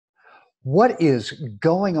What is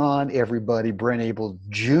going on, everybody? Brent Abel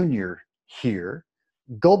Jr. here,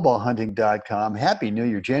 goldballhunting.com. Happy New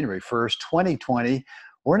Year, January 1st, 2020.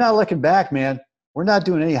 We're not looking back, man. We're not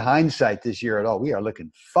doing any hindsight this year at all. We are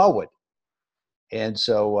looking forward. And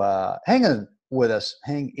so hang in with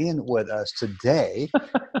us today,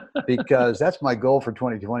 because that's my goal for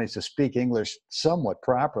 2020 is to speak English somewhat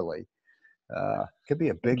properly. Could be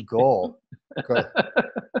a big goal.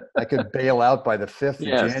 I could bail out by the 5th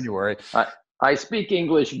of January. I speak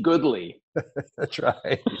English goodly. That's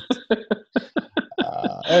right.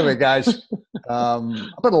 Anyway, guys,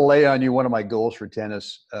 I'm going to lay on you one of my goals for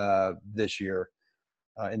tennis this year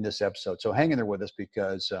in this episode. So hang in there with us,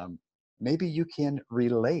 because maybe you can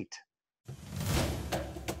relate.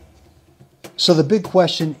 So the big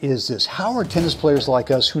question is this: how are tennis players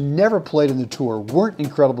like us who never played in the tour, weren't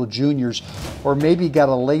incredible juniors, or maybe got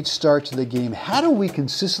a late start to the game, how do we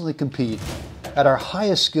consistently compete at our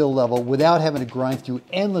highest skill level without having to grind through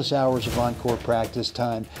endless hours of on-court practice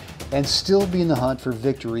time and still be in the hunt for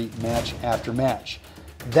victory match after match?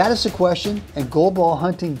 That is the question, and Gold Ball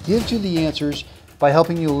Hunting gives you the answers by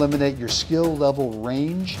helping you eliminate your skill level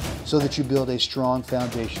range so that you build a strong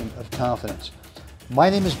foundation of confidence. My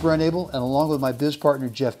name is Brent Abel, and along with my biz partner,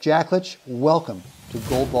 Jeff Jacklich, welcome to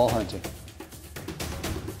Gold Ball Hunting.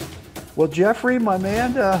 Well, Jeffrey, my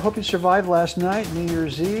man, hope you survived last night, New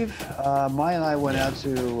Year's Eve. Maya and I went out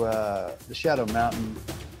to the Shadow Mountain,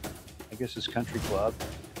 I guess it's country club,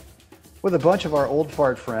 with a bunch of our old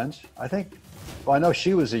fart friends. I know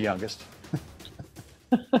she was the youngest.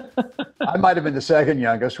 I might have been the second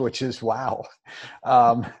youngest, which is wow.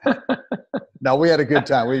 No, we had a good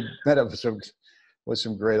time. We met up with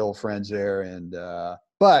some great old friends there. And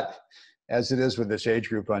but as it is with this age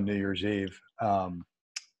group on New Year's Eve,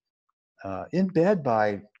 in bed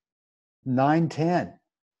by 9:10.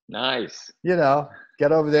 Nice.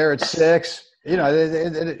 Get over there at 6.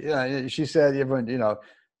 She said, everyone,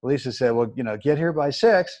 Lisa said, well, get here by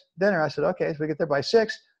 6, dinner. I said, okay, so we get there by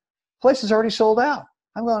 6. Place is already sold out.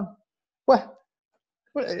 I'm going, what?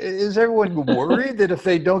 Is everyone worried that if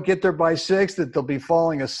they don't get there by 6, that they'll be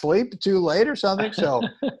falling asleep too late or something? So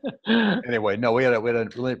anyway, no, we had a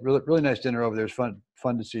really nice dinner over there. It was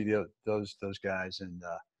fun to see those guys, and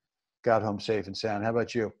got home safe and sound. How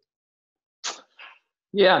about you?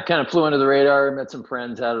 Yeah, kind of flew under the radar. Met some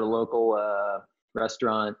friends out at a local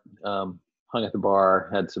restaurant. Hung at the bar,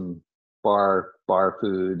 had some bar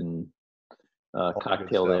food and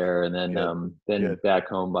cocktail there, and then Good. Back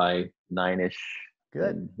home by 9-ish.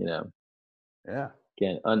 Good. And, yeah.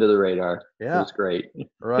 Again, under the radar. Yeah. It was great.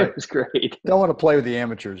 Right. It was great. Don't want to play with the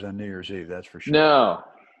amateurs on New Year's Eve, that's for sure.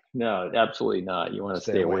 No, absolutely not. You want to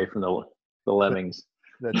stay away from the lemmings.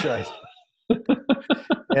 That's right.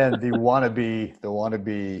 And the wannabe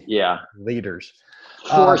leaders.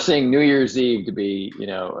 Forcing New Year's Eve to be,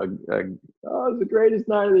 the greatest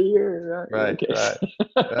night of the year. Right.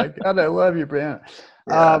 Right. God, I love you, Brent.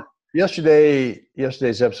 Yeah.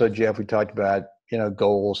 Yesterday's episode, Jeff, we talked about,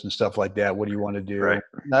 goals and stuff like that. What do you want to do? Right.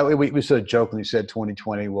 Now, we sort of jokingly said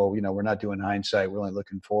 2020. Well, we're not doing hindsight. We're only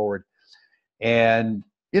looking forward. And,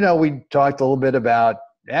 we talked a little bit about,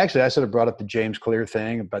 actually, I sort of brought up the James Clear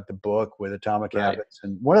thing about the book with Atomic Habits.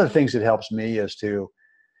 And one of the things that helps me is to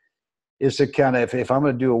kind of, if I'm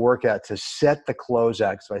going to do a workout, to set the clothes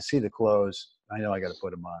out. So I see the clothes, I know I got to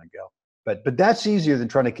put them on and go. But that's easier than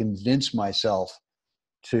trying to convince myself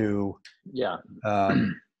to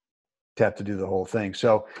have to do the whole thing.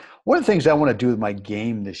 So one of the things I want to do with my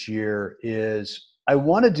game this year is I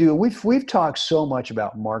want to do, we've talked so much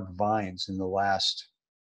about Mark Vines in the last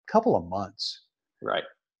couple of months. Right.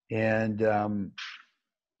 And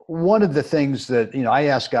one of the things that, I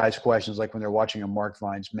ask guys questions like when they're watching a Mark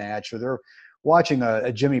Vines match or they're watching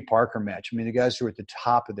a Jimmy Parker match. I mean, the guys who are at the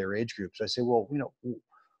top of their age groups, I say, well,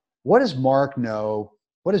 what does Mark know?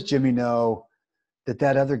 What does Jimmy know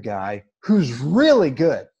that other guy who's really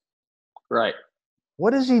good? Right.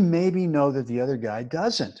 What does he maybe know that the other guy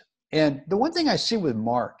doesn't? And the one thing I see with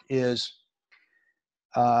Mark is,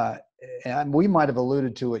 and we might have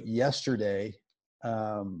alluded to it yesterday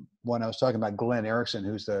when I was talking about Glenn Erickson,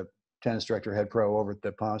 who's the tennis director, head pro over at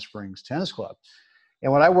the Palm Springs Tennis Club.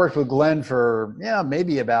 And when I worked with Glenn for,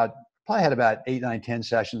 probably had about 8, 9, 10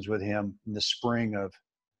 sessions with him in the spring of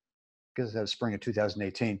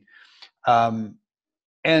 2018.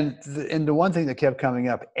 And the one thing that kept coming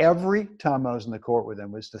up every time I was in the court with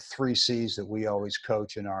him was the 3 C's that we always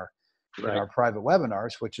coach in our private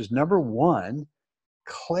webinars, which is number 1,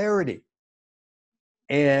 clarity.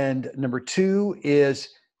 And number 2 is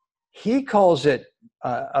Glenn calls it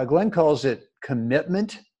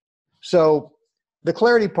commitment. So the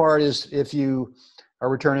clarity part is if you a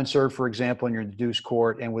return and serve, for example, and you're in the deuce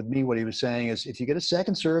court. And with me, what he was saying is if you get a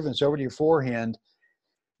second serve and it's over to your forehand,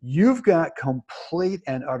 you've got complete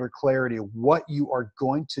and utter clarity of what you are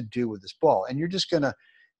going to do with this ball. And you're just going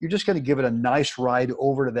to give it a nice ride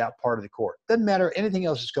over to that part of the court. Doesn't matter anything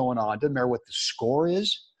else that's going on. Doesn't matter what the score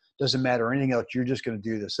is. Doesn't matter anything else. You're just going to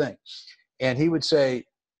do this thing. And he would say,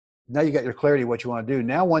 now you got your clarity of what you want to do.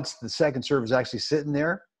 Now, once the second serve is actually sitting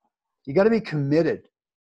there, you got to be committed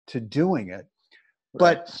to doing it.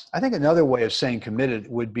 Right. But I think another way of saying committed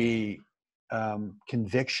would be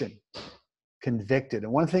conviction, convicted.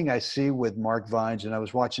 And one thing I see with Mark Vines, and I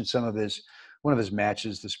was watching one of his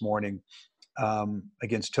matches this morning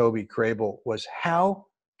against Toby Crable, was how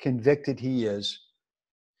convicted he is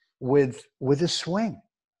with his swing.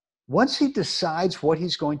 Once he decides what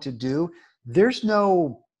he's going to do, there's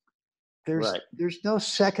no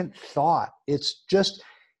second thought. It's just,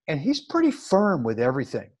 and he's pretty firm with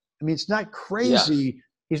everything. I mean, it's not crazy. Yeah.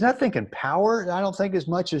 He's not thinking power, I don't think, as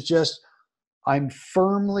much as just, I'm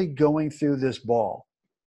firmly going through this ball.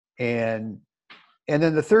 And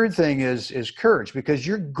then the third thing is courage, because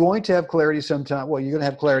you're going to have clarity sometime. Well, you're going to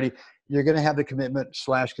have clarity. You're going to have the commitment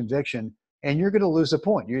 / conviction, and you're going to lose a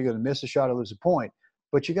point. You're going to miss a shot or lose a point.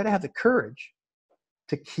 But you got to have the courage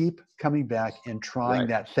to keep coming back and trying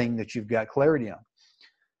that thing that you've got clarity on.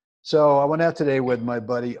 So I went out today with my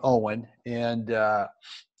buddy Owen, and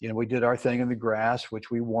we did our thing in the grass,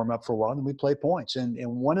 which we warm up for a while, and then we play points. And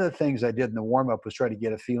one of the things I did in the warm up was try to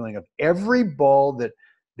get a feeling of every ball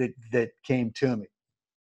that came to me.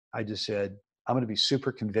 I just said, I'm going to be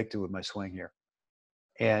super convicted with my swing here.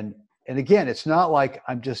 And again, it's not like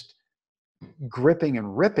I'm just gripping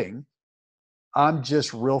and ripping. I'm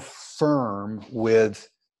just real firm with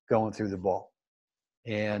going through the ball.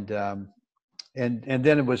 And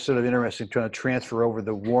then it was sort of interesting trying to transfer over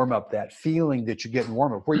the warm-up, that feeling that you get in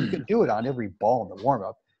warm-up, where you can do it on every ball in the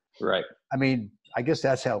warm-up. Right. I mean, I guess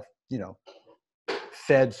that's how,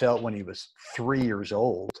 Fed felt when he was 3 years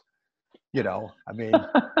old. I mean,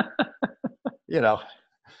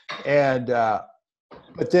 and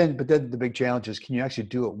but then the big challenge is, can you actually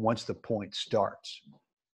do it once the point starts?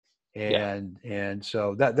 And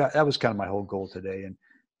so that was kind of my whole goal today.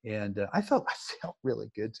 And I felt really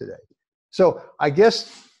good today. So I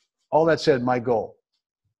guess all that said, my goal,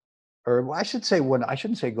 or I should say I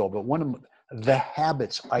shouldn't say goal, but one of the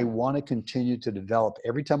habits I want to continue to develop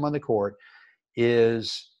every time on the court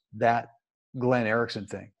is that Glenn Erickson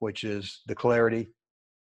thing, which is the clarity,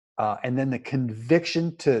 and then the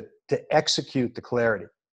conviction to execute the clarity.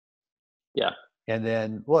 Yeah. And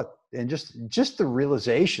then look, and just the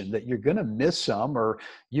realization that you're going to miss some, or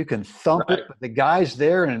you can thump it, but the guy's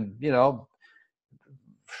there and,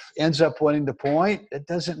 ends up winning the point. It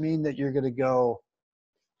doesn't mean that you're going to go,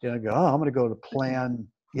 oh, I'm going to go to plan,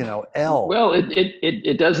 L. Well,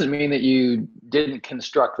 it doesn't mean that you didn't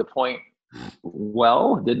construct the point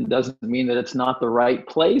well. Doesn't mean that it's not the right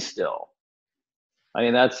play still. I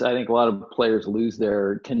mean, I think a lot of players lose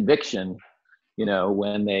their conviction,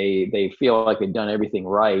 when they feel like they've done everything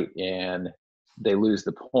right and they lose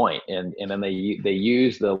the point. And then they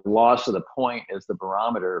use the loss of the point as the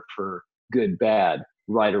barometer for good, bad,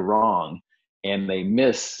 right or wrong. And they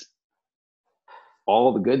miss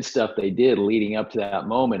all the good stuff they did leading up to that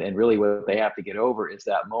moment. And really what they have to get over is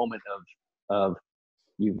that moment of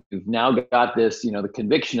you've now got this, the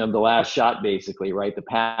conviction of the last shot, basically, right? The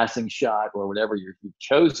passing shot or whatever you've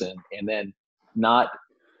chosen, and then not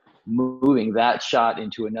moving that shot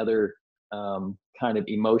into another kind of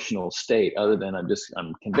emotional state other than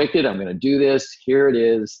I'm convicted, I'm going to do this, here it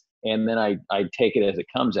is. And then I take it as it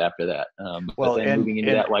comes after that. But then moving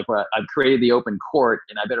into that, like where I've created the open court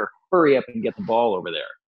and I better hurry up and get the ball over there.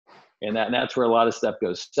 And that's where a lot of stuff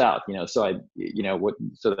goes south, so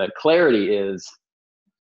so that clarity is,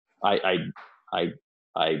 I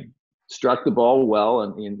struck the ball well,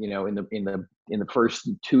 and in the first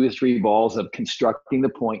 2 or 3 balls of constructing the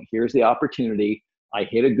point, here's the opportunity. I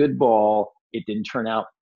hit a good ball. It didn't turn out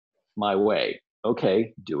my way.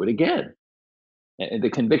 Okay, do it again. And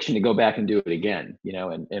the conviction to go back and do it again,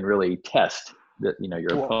 and really test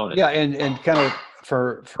your opponent. Yeah, and kind of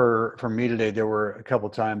for me today, there were a couple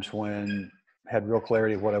of times when I had real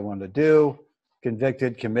clarity of what I wanted to do,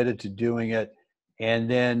 convicted, committed to doing it, and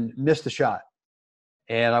then missed the shot.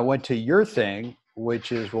 And I went to your thing,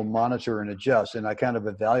 which is we'll monitor and adjust. And I kind of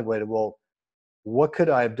evaluated, well, what could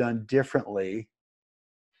I have done differently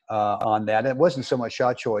on that? It wasn't so much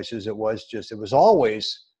shot choices. It was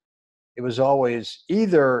always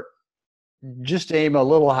either just aim a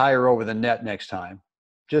little higher over the net next time,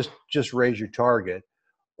 just raise your target,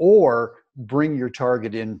 or bring your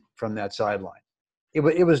target in from that sideline.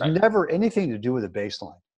 It was Right. never anything to do with the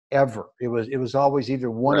baseline ever. It was always either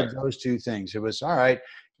one Right. of those two things. It was all right.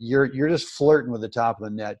 You're just flirting with the top of the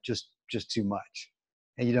net just too much,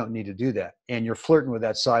 and you don't need to do that. And you're flirting with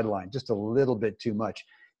that sideline just a little bit too much.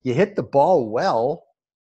 You hit the ball well,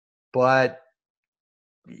 but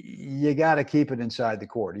you got to keep it inside the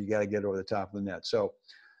court. You got to get over the top of the net. So,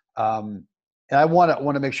 and I want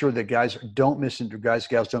to make sure that gals don't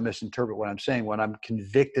misinterpret what I'm saying. When I'm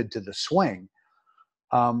convicted to the swing,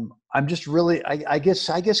 I'm just really, I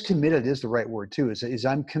guess committed is the right word too. Is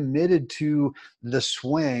I'm committed to the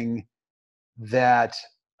swing that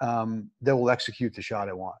that will execute the shot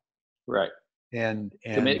I want. Right. And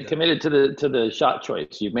Committed to the shot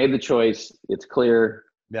choice. You've made the choice. It's clear.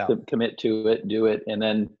 yeah, Commit to it. Do it, and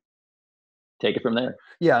then take it from there.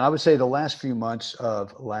 yeah. And I would say the last few months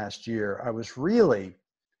of last year, I was really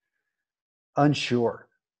unsure.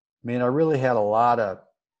 I mean, I really had a lot of,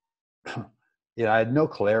 I had no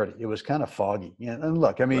clarity. It was kind of foggy. And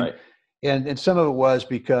look, I mean, Right. and some of it was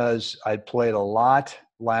because I'd played a lot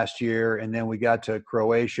last year, and then we got to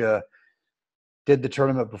Croatia, did the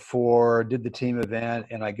tournament before, did the team event,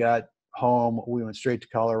 and I got home. We went straight to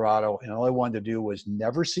Colorado, and all I wanted to do was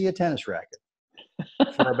never see a tennis racket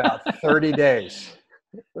for about 30 days.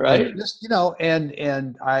 And Right. just,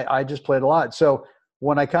 and I just played a lot. So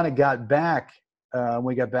when I kind of got back,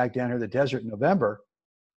 we got back down here in the desert in November,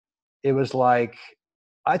 it was like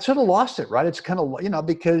I sort of lost it, right? It's kind of,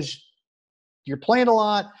 because you're playing a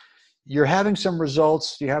lot, you're having some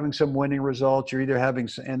results, you're having some winning results, you're either having,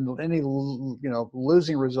 and any,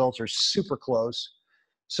 losing results are super close.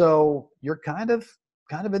 So you're kind of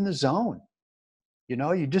in the zone,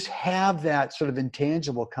 you just have that sort of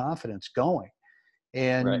intangible confidence going.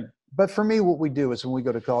 Right. But for me, what we do is when we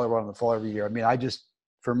go to Colorado in the fall every year, I mean,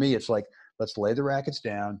 for me, it's like, let's lay the rackets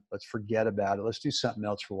down. Let's forget about it. Let's do something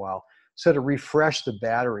else for a while. So to refresh the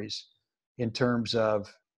batteries in terms of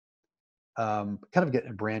kind of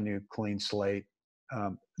getting a brand new clean slate.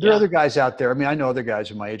 There are other guys out there. I mean, I know other guys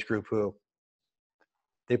in my age group who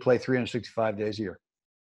they play 365 days a year.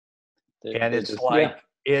 And it's like,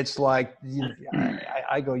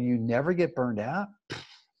 I go, you never get burned out?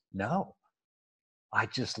 No. I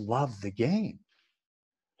just love the game.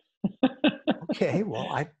 Okay, well,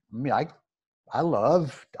 I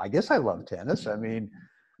guess I love tennis. I mean,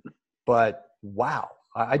 but wow,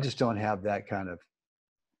 I just don't have that kind of.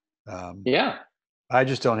 I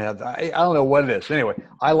just don't have. I don't know what it is. Anyway,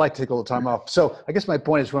 I like to take a little time off. So I guess my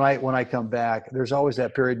point is when I come back, there's always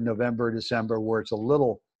that period in November, December where it's a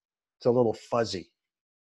little fuzzy,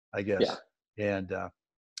 I guess. Yeah. And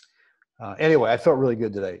anyway, I felt really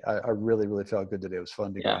good today. I really, really felt good today. It was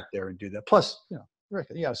fun to go out there and do that. Plus, Rick,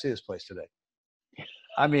 see this place today.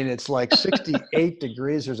 I mean, it's like 68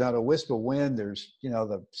 degrees. There's not a wisp of wind. There's,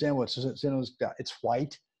 the San Jose's it's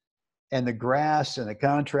white, and the grass and the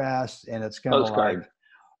contrast, and it's kind of like,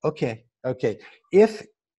 okay. If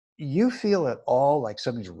you feel at all like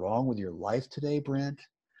something's wrong with your life today, Brent,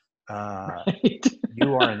 you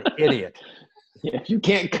are an idiot. Yeah, if you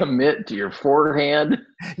can't commit to your forehand.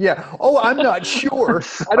 Yeah. Oh, I'm not sure.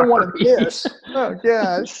 I don't want to miss. Oh,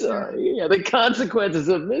 yeah. Sorry. Yeah, the consequences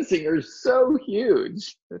of missing are so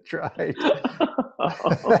huge. That's right.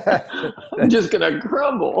 I'm just gonna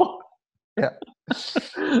crumble. Yeah.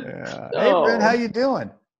 Hey, Brent, how you doing?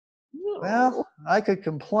 Well, I could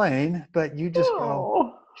complain, but you just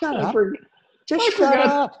go, shut up. Shut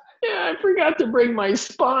up. Yeah, I forgot to bring my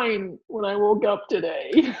spine when I woke up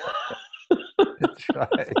today. That's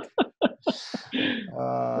right.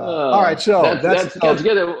 All right, so that's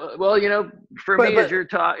good. Well, for me, as you're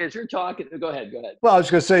talking, go ahead. Well, I was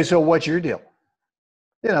going to say, so what's your deal?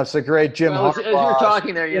 It's the great Jim Harbaugh. As you're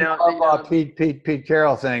talking there, Pete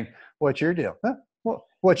Carroll thing. What's your deal? Huh?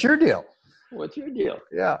 What's your deal? What's your deal?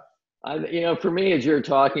 Yeah. For me, as you're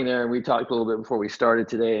talking there, and we talked a little bit before we started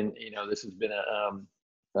today, and this has been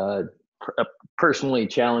a personally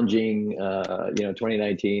challenging.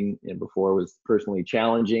 2019 and before was personally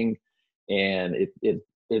challenging, and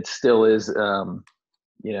it still is. A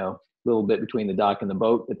little bit between the dock and the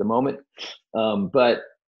boat at the moment, but.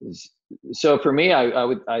 So for me,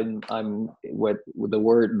 I'm what the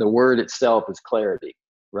word itself is clarity,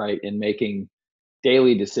 right? And making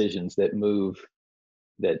daily decisions that move,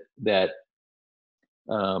 that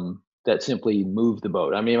simply move the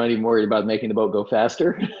boat. I mean, I'm not even worried about making the boat go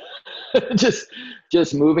faster.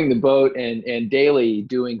 just moving the boat and daily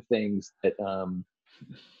doing things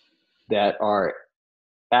that are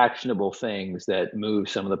actionable things that move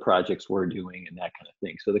some of the projects we're doing and that kind of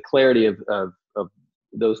thing. So the clarity of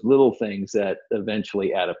those little things that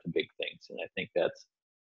eventually add up to big things. And I think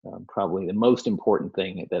probably the most important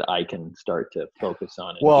thing that I can start to focus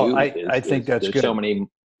on and Well, do. I think that's there's good. so many,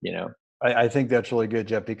 you know. I think that's really good,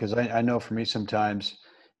 Jeff, because I know for me sometimes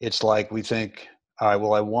it's like we think, all right,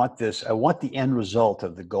 well, I want this, I want the end result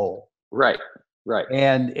of the goal. Right.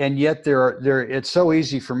 And yet it's so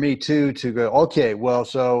easy for me too to go, okay, well,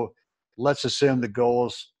 so let's assume the goal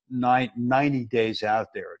is 90 days out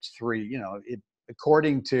there. It's 3,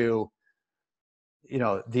 according to,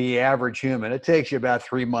 the average human, it takes you about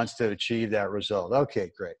 3 months to achieve that result.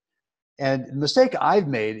 Okay, great. And the mistake I've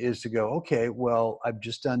made is to go, okay, well, I've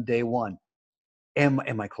just done day 1. Am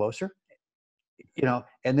I closer?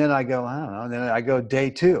 And then I go, I don't know. And then I go day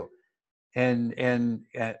 2, and am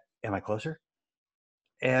I closer?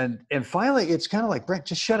 And finally, it's kind of like, Brent,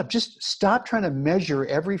 just shut up. Just stop trying to measure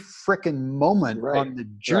every frickin' moment on the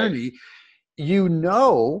journey.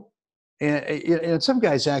 Right. And some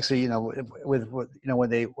guys actually, when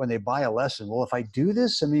they buy a lesson, well, if I do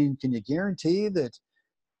this, I mean, can you guarantee that,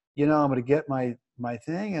 I'm going to get my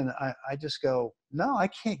thing? And I just go, no, I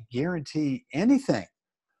can't guarantee anything.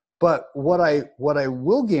 But what I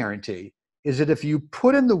will guarantee is that if you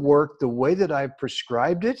put in the work the way that I've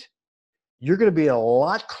prescribed it, you're going to be a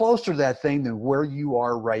lot closer to that thing than where you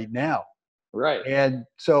are right now. Right. And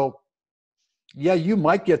so, yeah, you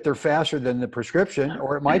might get there faster than the prescription,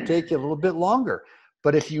 or it might take you a little bit longer.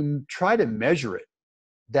 But if you try to measure it,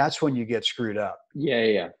 that's when you get screwed up.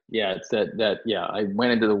 Yeah. It's that. Yeah, I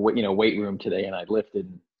went into the weight room today and I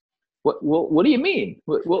lifted. What do you mean?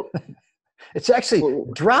 It's actually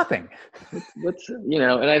dropping. What's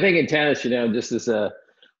and I think in tennis, just as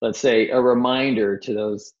let's say a reminder to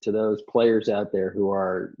those players out there who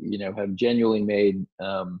are have genuinely made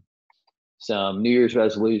some New Year's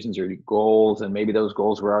resolutions or goals, and maybe those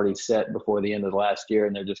goals were already set before the end of the last year,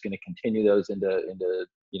 and they're just going to continue those into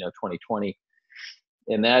 2020.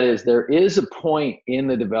 And that is, there is a point in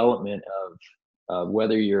the development of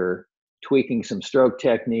whether you're tweaking some stroke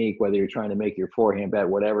technique, whether you're trying to make your forehand bat,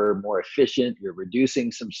 whatever, more efficient, you're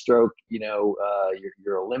reducing some stroke,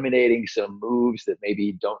 you're eliminating some moves that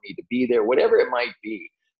maybe don't need to be there, whatever it might be,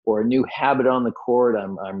 or a new habit on the court.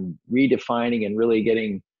 I'm redefining and really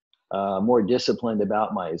getting more disciplined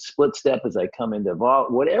about my split step as I come into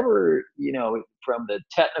whatever, from the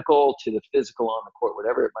technical to the physical on the court,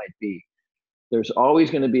 whatever it might be. There's always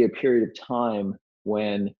going to be a period of time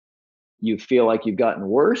when you feel like you've gotten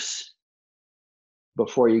worse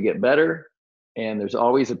before you get better. And there's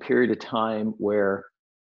always a period of time where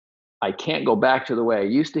I can't go back to the way I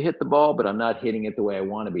used to hit the ball, but I'm not hitting it the way I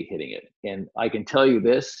want to be hitting it. And I can tell you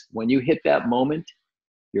this, when you hit that moment,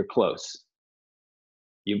 you're close.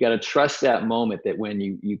 You've got to trust that moment, that when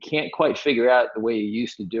you can't quite figure out the way you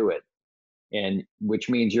used to do it, and which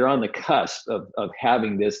means you're on the cusp of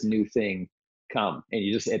having this new thing come. And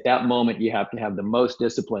you just, at that moment, you have to have the most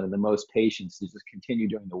discipline and the most patience to just continue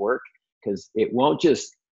doing the work, because it won't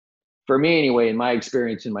just, for me anyway, in my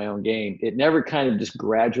experience in my own game, it never kind of just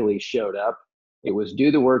gradually showed up. It was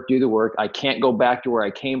do the work. I can't go back to where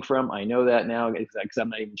I came from. I know that now, because I'm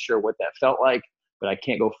not even sure what that felt like, but I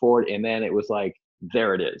can't go forward. And then it was like,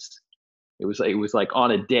 there it is. It was like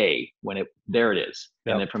on a day when there it is.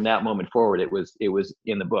 Yep. And then from that moment forward, it was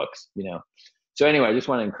in the books, So anyway, I just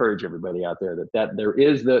want to encourage everybody out there that there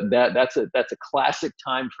is that's a classic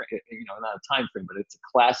time frame, not a time frame, but it's a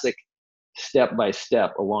classic step by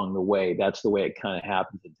step along the way. That's the way it kind of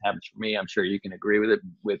happens. It happens for me. I'm sure you can agree with it,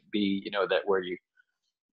 that where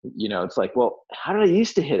it's like, well, how did I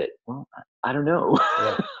used to hit it? Well, I don't know.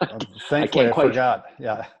 Yeah. Thankfully, I forgot.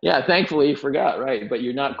 Yeah. Yeah. Thankfully you forgot. Right. But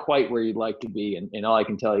you're not quite where you'd like to be. And all I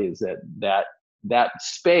can tell you is that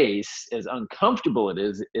space, as uncomfortable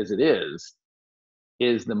as it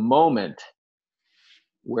is the moment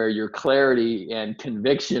where your clarity and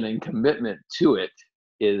conviction and commitment to it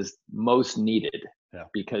is most needed. Yeah.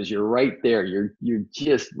 Because you're right there. You're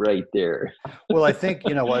just right there. Well, I think,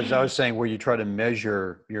 as I was saying, where you try to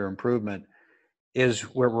measure your improvement is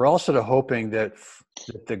where we're also hoping that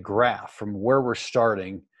the graph from where we're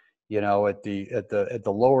starting, at the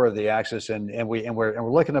lower of the axis, and we're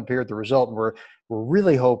looking up here at the result, and we're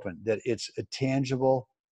really hoping that it's a tangible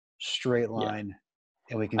straight line. Yeah.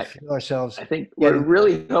 And we can feel ourselves. I think we're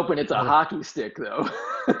really hoping it's a hockey stick, though.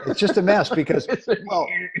 It's just a mess because, well,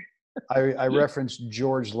 I referenced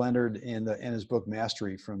George Leonard in his book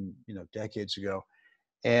Mastery from decades ago,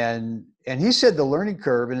 and he said the learning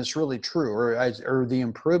curve, and it's really true, or the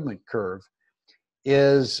improvement curve,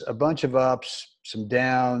 is a bunch of ups, some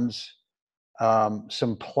downs,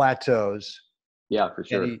 some plateaus. Yeah, for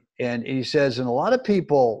sure. And he says, and a lot of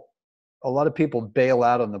people bail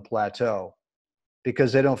out on the plateau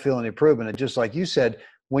because they don't feel any improvement. And just like you said,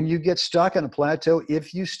 when you get stuck on a plateau,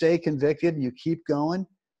 if you stay convicted and you keep going,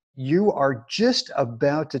 you are just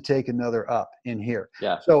about to take another up in here.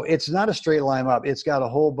 Yeah. So it's not a straight line up. It's got a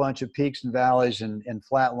whole bunch of peaks and valleys and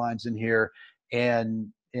flat lines in here. And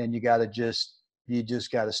you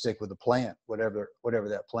just got to stick with the plan, whatever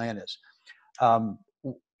that plan is.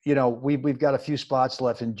 We've got a few spots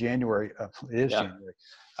left in January. It is January.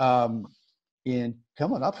 In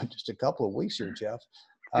coming up in just a couple of weeks here, Jeff.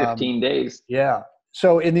 15 days. Yeah.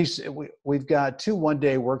 So in these, we've got 2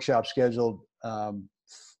 one-day workshops scheduled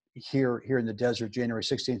here in the desert, January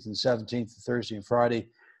 16th and 17th, Thursday and Friday.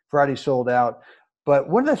 Friday sold out. But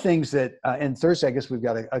one of the things that, and Thursday, I guess we've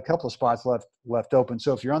got a couple of spots left open.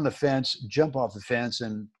 So if you're on the fence, jump off the fence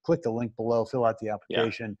and click the link below, fill out the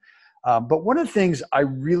application. Yeah. But one of the things I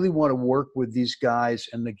really want to work with these guys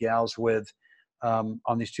and the gals with on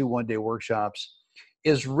these 2 one-day workshops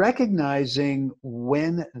is recognizing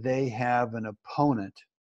when they have an opponent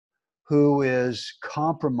who is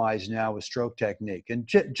compromised now with stroke technique. And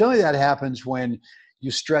generally that happens when you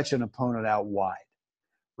stretch an opponent out wide,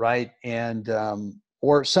 right? And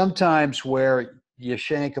or sometimes where you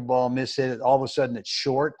shank a ball, miss it, all of a sudden it's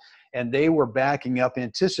short, and they were backing up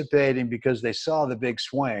anticipating because they saw the big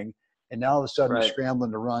swing, and now all of a sudden they're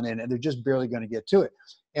scrambling to run in, and they're just barely going to get to it.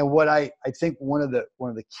 And what I think one of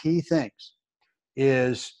the key things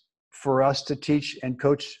is for us to teach and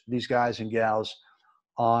coach these guys and gals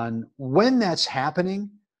on when that's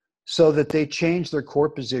happening so that they change their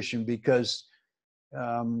court position, because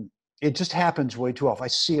it just happens way too often. I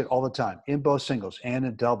see it all the time in both singles and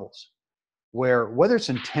in doubles, where whether it's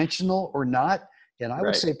intentional or not, and I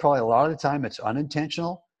would say probably a lot of the time it's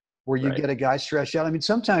unintentional, where you get a guy stretched out. I mean,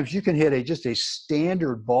 sometimes you can hit just a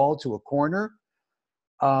standard ball to a corner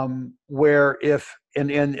where if and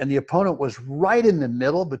the opponent was right in the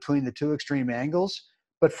middle between the 2 extreme angles,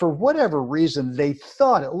 but for whatever reason, they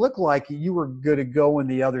thought it looked like you were going to go in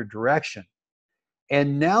the other direction.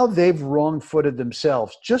 And now they've wrong-footed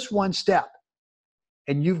themselves just one step.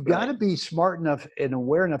 And you've got to be smart enough and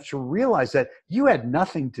aware enough to realize that you had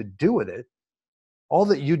nothing to do with it. All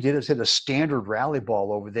that you did is hit a standard rally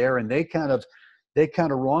ball over there, and they kind of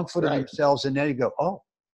wrong-footed themselves. And then you go, oh.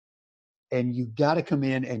 And you got to come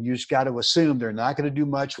in and you just got to assume they're not going to do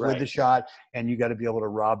much with the shot, and you got to be able to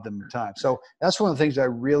rob them of time. So that's one of the things I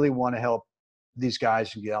really want to help these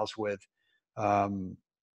guys and gals with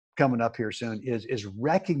coming up here soon is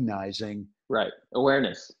recognizing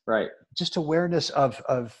awareness, just awareness of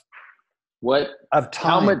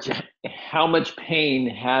time. How much pain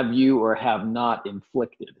have you or have not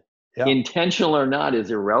inflicted? Yep. Intentional or not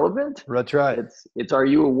is irrelevant. That's right. It's are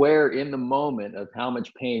you aware in the moment of how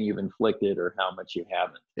much pain you've inflicted or how much you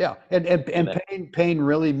haven't? Yeah, and pain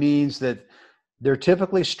really means that they're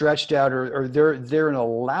typically stretched out or they're in a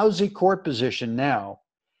lousy court position now,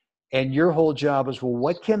 and your whole job is, well,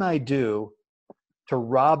 what can I do to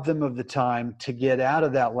rob them of the time to get out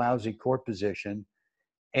of that lousy court position?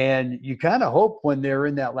 And you kind of hope when they're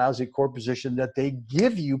in that lousy court position that they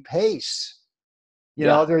give you pace. You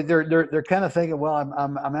know, they're kind of thinking, well,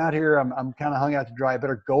 I'm out here, I'm kind of hung out to dry. I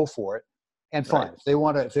better go for it. And fine, if they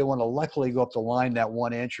want to luckily go up the line that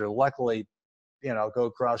 1 inch, or luckily, go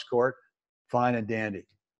across court, fine and dandy.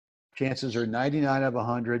 Chances are 99 of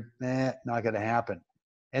 100, not going to happen.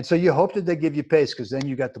 And so you hope that they give you pace, because then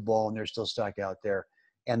you got the ball and they're still stuck out there.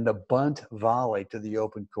 And the bunt volley to the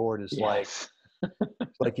open court is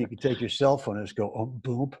like you could take your cell phone and just go, oh,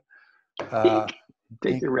 boom.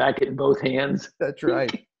 Take your racket in both hands. That's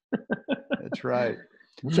right. That's right.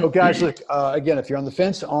 So guys, look, again, if you're on the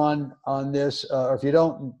fence on this, or if you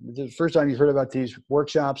don't, the first time you've heard about these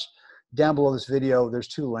workshops, down below this video, there's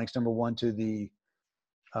 2 links. Number 1 to the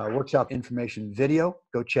workshop information video.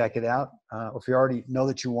 Go check it out. If you already know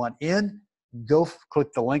that you want in, go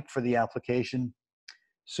click the link for the application.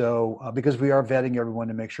 So, because we are vetting everyone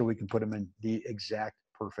to make sure we can put them in the exact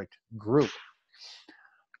perfect group.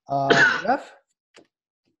 Jeff,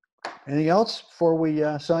 anything else before we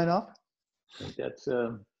sign off? I think that's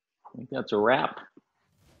a wrap.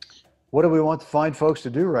 What do we want the fine folks to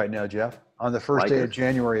do right now, Jeff, on the first day of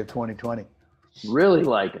January of 2020? Really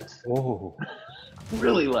like us. Oh.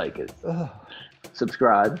 Really like us. Oh.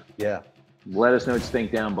 Subscribe. Yeah. Let us know what you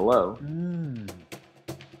think down below.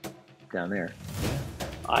 Down there.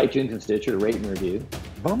 iTunes and Stitcher, rate and review.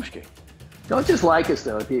 Boomski. Don't just like us,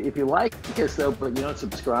 though. If you like us, though, but you don't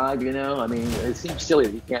subscribe, I mean, it seems silly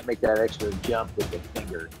that you can't make that extra jump with the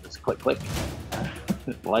finger. Just click.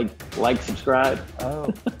 like, subscribe. Oh.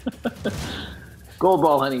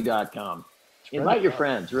 Goldballhunting.com. Invite your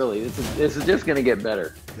friends, really. This is just going to get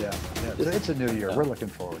better. Yeah. It's a new year. We're looking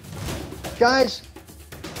forward. Guys,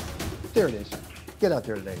 there it is. Get out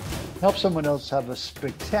there today. Help someone else have a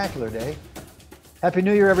spectacular day. Happy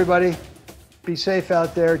New Year, everybody. Be safe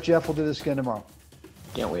out there. Jeff will do this again tomorrow.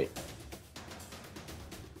 Can't wait.